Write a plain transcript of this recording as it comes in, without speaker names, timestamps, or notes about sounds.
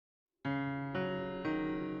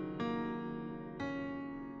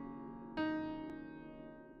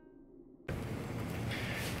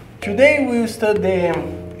Today we will study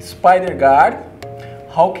the spider guard.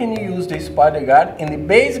 How can you use the spider guard in the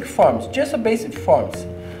basic forms, just the basic forms.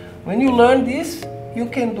 When you learn this, you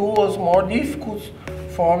can do as more difficult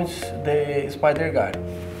forms the spider guard.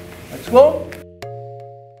 Let's go.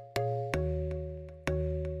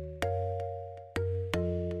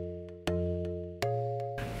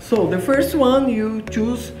 So the first one, you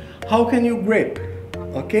choose how can you grip.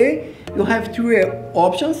 Okay, you have three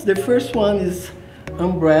options. The first one is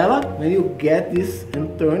umbrella. When you get this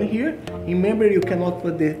and turn here, remember you cannot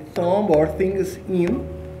put the thumb or fingers in.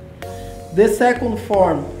 The second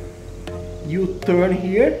form, you turn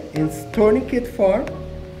here, in tourniquet form,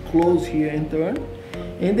 close here and turn.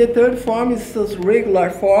 And the third form is this regular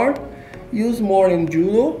form, use more in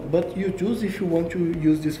judo, but you choose if you want to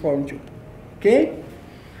use this form too. Okay?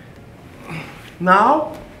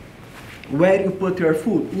 Now, where you put your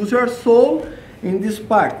foot, use your sole in this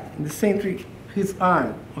part, in the center, his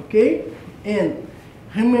arm, okay? And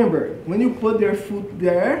remember, when you put your foot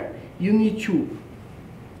there, you need to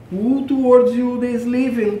pull towards you the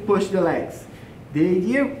sleeve and push the legs. The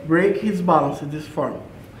idea, break his balance in this form.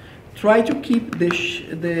 Try to keep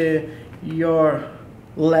your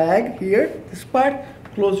leg here, this part,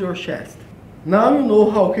 close your chest. Now you know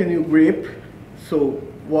how can you grip, so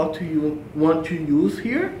what you want to use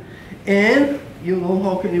here, and you know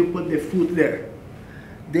how can you put the foot there.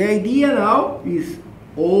 The idea now is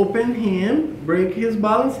open him, break his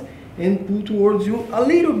balance, and pull towards you a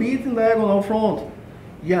little bit in diagonal front.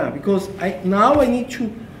 Yeah, because now I need to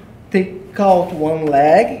take out one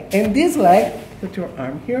leg, and this leg, put your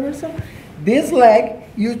arm here, Marcelo. This leg,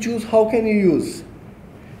 you choose how can you use.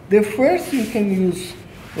 The first you can use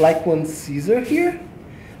like one scissor here.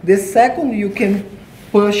 The second you can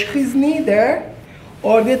push his knee there,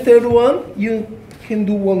 or the third one you can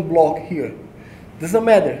do one block here. Doesn't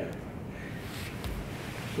matter.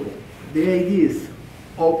 So the idea is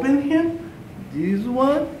open him, this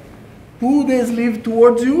one, pull the sleeve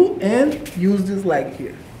towards you and use this leg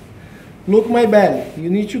here. Look my belly.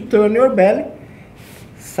 You need to turn your belly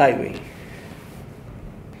sideways.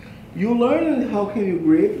 You learn how can you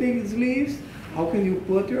grip the sleeves, how can you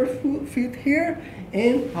put your feet here,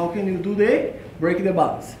 and how can you do the break the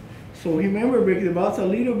balance. So remember, break the balance a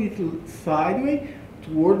little bit sideways,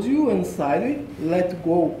 towards you and sideways. Let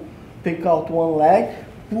go, take out one leg,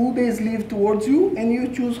 pull the sleeve towards you, and you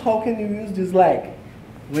choose how can you use this leg.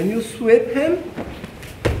 When you sweep him,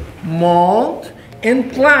 mount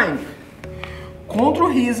and climb. Control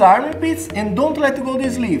his armpits and don't let go the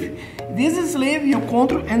sleeve. This sleeve you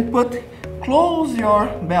control and close your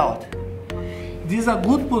belt. This is a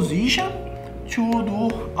good position to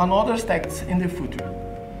do another steps in the future.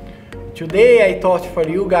 Today I taught for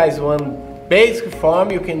you guys one basic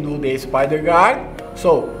form you can do the spider guard.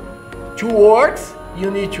 So 2 words,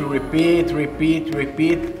 you need to repeat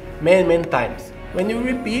many times. When you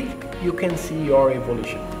repeat, you can see your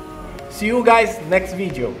evolution. See you guys next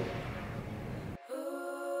video.